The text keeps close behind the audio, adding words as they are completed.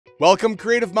Welcome,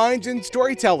 creative minds and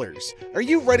storytellers! Are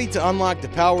you ready to unlock the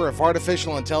power of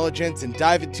artificial intelligence and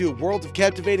dive into a world of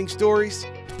captivating stories?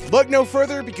 Look no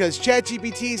further, because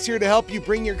ChatGPT is here to help you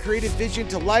bring your creative vision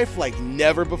to life like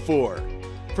never before.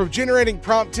 From generating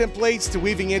prompt templates to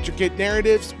weaving intricate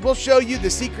narratives, we'll show you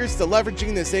the secrets to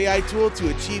leveraging this AI tool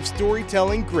to achieve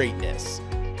storytelling greatness.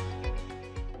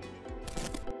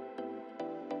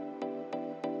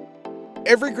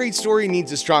 Every great story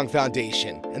needs a strong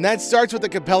foundation, and that starts with a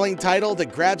compelling title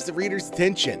that grabs the reader's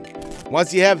attention.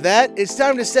 Once you have that, it's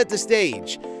time to set the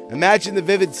stage. Imagine the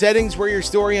vivid settings where your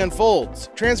story unfolds,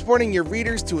 transporting your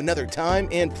readers to another time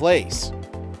and place.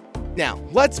 Now,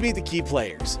 let's meet the key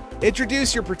players.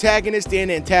 Introduce your protagonist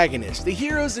and antagonist, the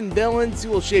heroes and villains who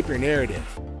will shape your narrative.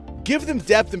 Give them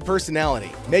depth and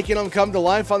personality, making them come to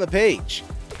life on the page.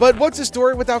 But what's a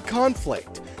story without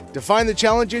conflict? Define the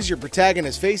challenges your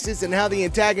protagonist faces and how the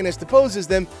antagonist opposes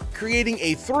them, creating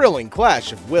a thrilling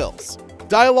clash of wills.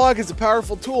 Dialogue is a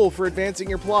powerful tool for advancing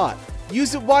your plot.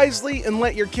 Use it wisely and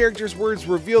let your characters' words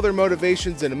reveal their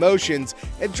motivations and emotions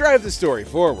and drive the story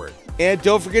forward. And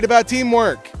don't forget about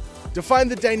teamwork. Define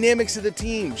the dynamics of the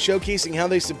team, showcasing how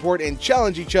they support and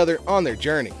challenge each other on their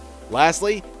journey.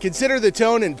 Lastly, consider the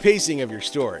tone and pacing of your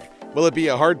story. Will it be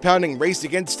a heart-pounding race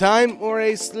against time or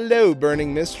a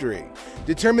slow-burning mystery?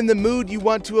 Determine the mood you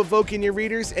want to evoke in your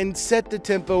readers and set the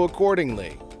tempo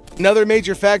accordingly. Another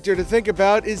major factor to think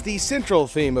about is the central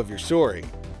theme of your story.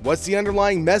 What's the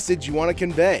underlying message you want to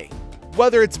convey?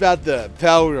 Whether it's about the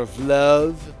power of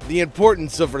love, the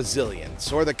importance of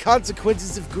resilience, or the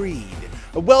consequences of greed,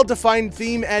 a well-defined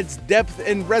theme adds depth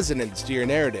and resonance to your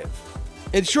narrative.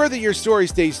 Ensure that your story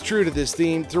stays true to this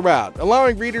theme throughout,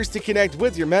 allowing readers to connect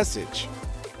with your message.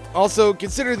 Also,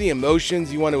 consider the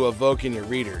emotions you want to evoke in your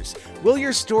readers. Will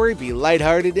your story be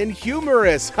lighthearted and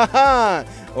humorous, haha,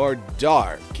 or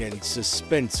dark and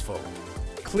suspenseful?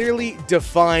 Clearly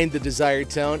define the desired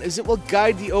tone, as it will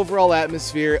guide the overall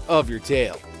atmosphere of your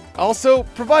tale. Also,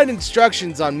 provide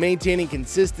instructions on maintaining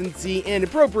consistency and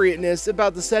appropriateness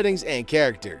about the settings and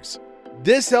characters.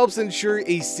 This helps ensure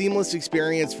a seamless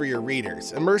experience for your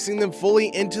readers, immersing them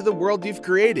fully into the world you've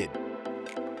created.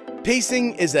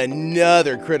 Pacing is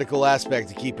another critical aspect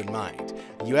to keep in mind.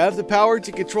 You have the power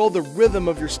to control the rhythm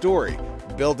of your story,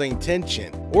 building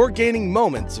tension or gaining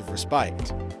moments of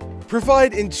respite.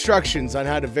 Provide instructions on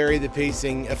how to vary the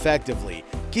pacing effectively,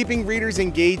 keeping readers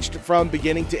engaged from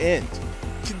beginning to end.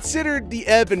 Consider the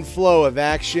ebb and flow of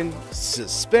action,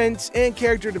 suspense, and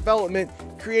character development,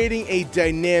 creating a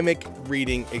dynamic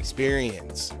reading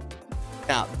experience.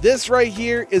 Now, this right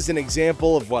here is an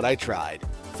example of what I tried.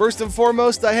 First and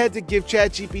foremost, I had to give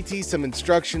ChatGPT some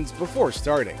instructions before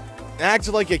starting. Act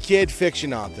like a kid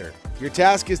fiction author. Your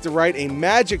task is to write a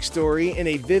magic story in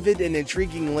a vivid and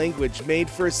intriguing language made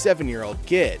for a 7-year-old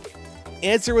kid.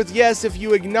 Answer with yes if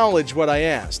you acknowledge what I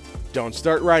asked. Don't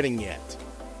start writing yet.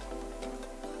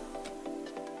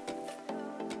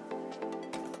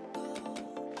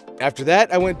 After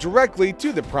that, I went directly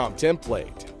to the prompt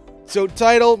template. So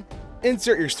title,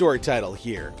 insert your story title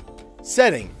here.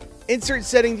 Setting, insert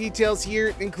setting details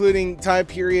here, including time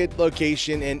period,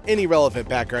 location, and any relevant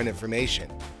background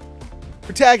information.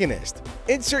 Protagonist,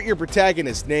 insert your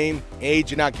protagonist's name,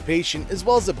 age, and occupation, as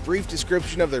well as a brief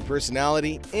description of their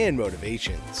personality and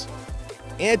motivations.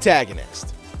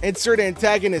 Antagonist, insert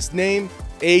antagonist's name,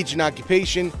 age, and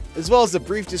occupation, as well as a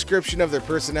brief description of their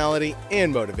personality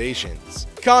and motivations.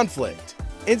 Conflict,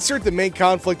 insert the main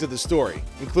conflict of the story,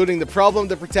 including the problem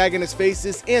the protagonist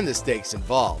faces and the stakes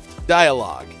involved.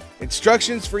 Dialogue,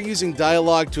 instructions for using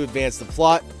dialogue to advance the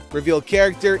plot, reveal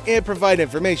character, and provide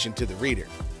information to the reader.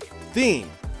 Theme,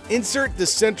 insert the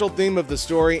central theme of the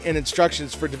story and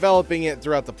instructions for developing it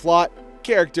throughout the plot,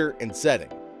 character, and setting.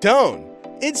 Tone,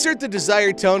 insert the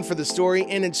desired tone for the story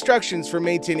and instructions for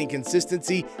maintaining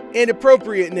consistency and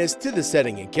appropriateness to the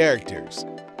setting and characters.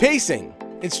 Pacing,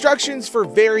 instructions for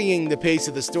varying the pace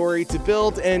of the story to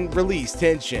build and release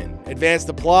tension, advance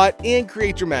the plot, and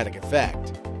create dramatic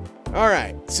effect.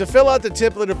 Alright, so fill out the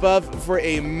template above for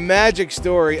a magic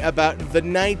story about the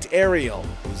Knight Ariel,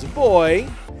 who's a boy,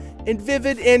 in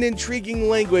vivid and intriguing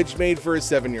language made for a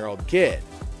 7-year-old kid.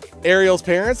 Ariel's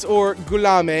parents are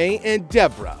Gulame and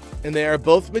Deborah, and they are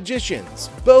both magicians.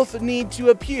 Both need to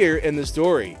appear in the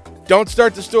story. Don't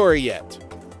start the story yet.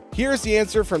 Here's the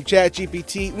answer from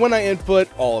ChatGPT when I input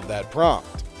all of that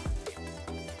prompt.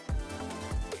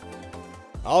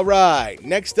 Alright,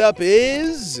 next up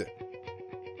is...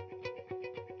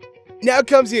 Now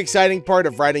comes the exciting part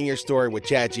of writing your story with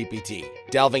ChatGPT,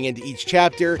 delving into each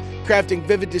chapter, crafting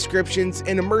vivid descriptions,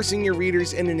 and immersing your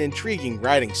readers in an intriguing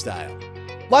writing style.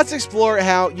 Let's explore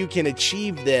how you can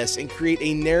achieve this and create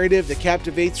a narrative that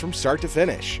captivates from start to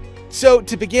finish. So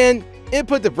to begin,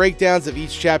 input the breakdowns of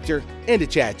each chapter into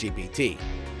ChatGPT.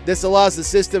 This allows the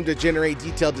system to generate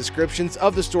detailed descriptions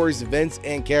of the story's events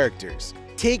and characters.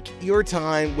 Take your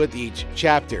time with each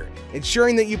chapter,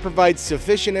 ensuring that you provide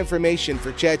sufficient information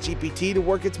for ChatGPT to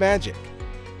work its magic.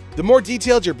 The more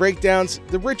detailed your breakdowns,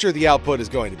 the richer the output is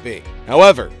going to be.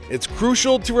 However, it's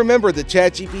crucial to remember that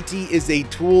ChatGPT is a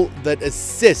tool that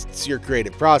assists your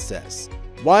creative process.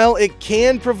 While it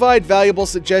can provide valuable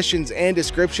suggestions and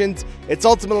descriptions, it's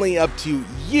ultimately up to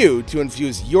you to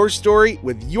infuse your story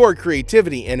with your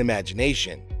creativity and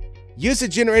imagination. Use the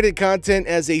generated content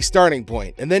as a starting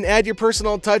point, and then add your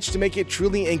personal touch to make it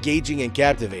truly engaging and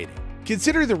captivating.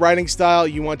 Consider the writing style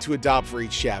you want to adopt for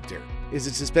each chapter. Is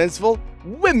it suspenseful,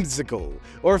 whimsical,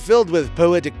 or filled with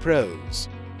poetic prose?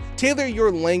 Tailor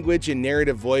your language and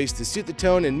narrative voice to suit the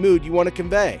tone and mood you want to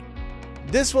convey.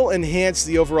 This will enhance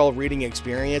the overall reading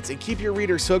experience and keep your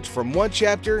readers hooked from one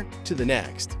chapter to the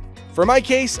next. For my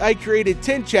case, I created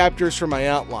 10 chapters for my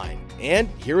outline, and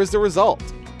here is the result.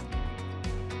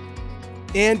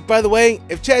 And by the way,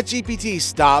 if ChatGPT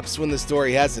stops when the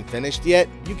story hasn't finished yet,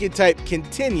 you can type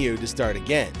continue to start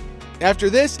again.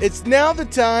 After this, it's now the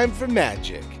time for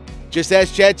magic. Just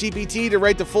ask ChatGPT to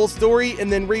write the full story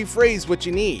and then rephrase what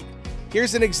you need.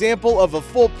 Here's an example of a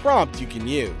full prompt you can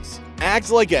use.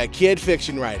 Act like a kid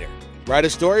fiction writer. Write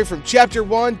a story from chapter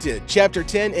 1 to chapter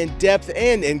 10 in depth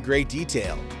and in great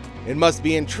detail. It must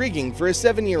be intriguing for a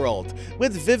 7-year-old,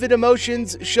 with vivid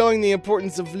emotions showing the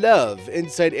importance of love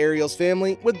inside Ariel's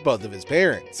family with both of his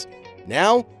parents.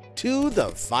 Now, to the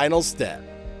final step.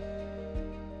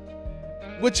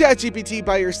 With ChatGPT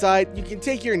by your side, you can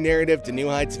take your narrative to new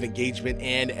heights of engagement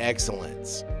and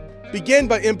excellence. Begin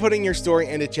by inputting your story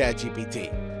into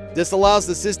ChatGPT. This allows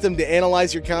the system to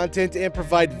analyze your content and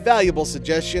provide valuable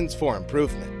suggestions for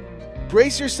improvement.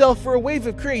 Brace yourself for a wave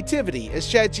of creativity as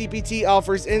ChatGPT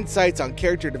offers insights on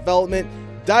character development,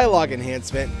 dialogue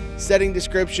enhancement, setting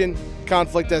description,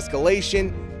 conflict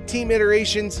escalation, team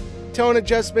iterations, tone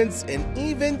adjustments, and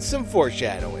even some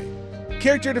foreshadowing.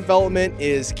 Character development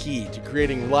is key to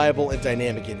creating reliable and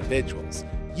dynamic individuals.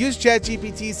 Use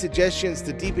ChatGPT's suggestions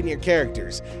to deepen your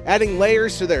characters, adding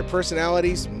layers to their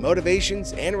personalities,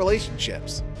 motivations, and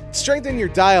relationships. Strengthen your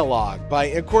dialogue by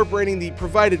incorporating the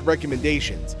provided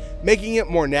recommendations, making it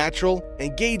more natural,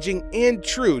 engaging, and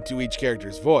true to each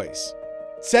character's voice.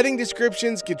 Setting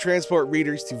descriptions can transport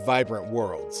readers to vibrant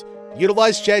worlds.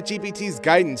 Utilize ChatGPT's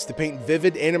guidance to paint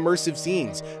vivid and immersive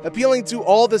scenes, appealing to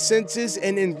all the senses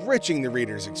and enriching the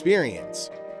reader's experience.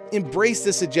 Embrace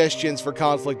the suggestions for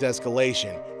conflict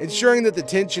escalation, ensuring that the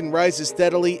tension rises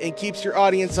steadily and keeps your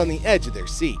audience on the edge of their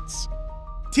seats.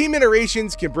 Team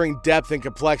iterations can bring depth and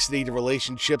complexity to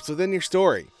relationships within your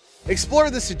story. Explore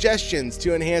the suggestions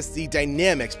to enhance the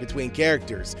dynamics between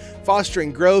characters,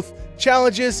 fostering growth,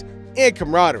 challenges, and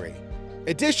camaraderie.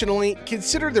 Additionally,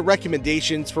 consider the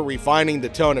recommendations for refining the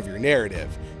tone of your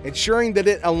narrative, ensuring that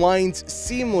it aligns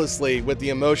seamlessly with the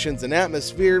emotions and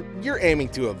atmosphere you're aiming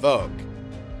to evoke.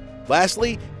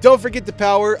 Lastly, don't forget the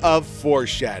power of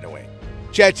foreshadowing.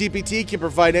 ChatGPT can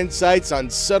provide insights on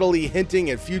subtly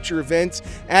hinting at future events,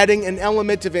 adding an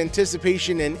element of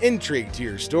anticipation and intrigue to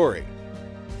your story.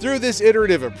 Through this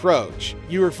iterative approach,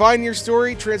 you refine your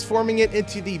story, transforming it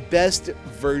into the best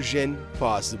version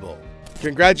possible.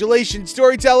 Congratulations,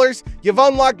 storytellers! You've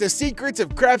unlocked the secrets of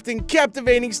crafting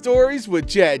captivating stories with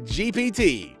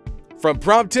ChatGPT. From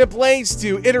prompt templates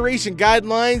to iteration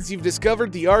guidelines, you've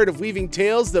discovered the art of weaving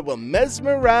tales that will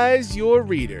mesmerize your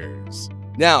readers.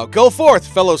 Now, go forth,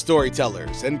 fellow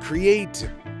storytellers, and create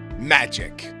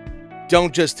magic.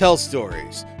 Don't just tell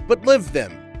stories, but live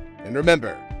them. And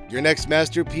remember, your next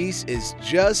masterpiece is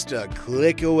just a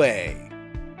click away.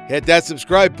 Hit that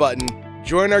subscribe button,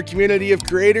 join our community of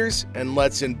creators, and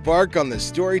let's embark on the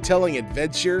storytelling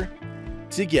adventure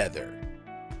together.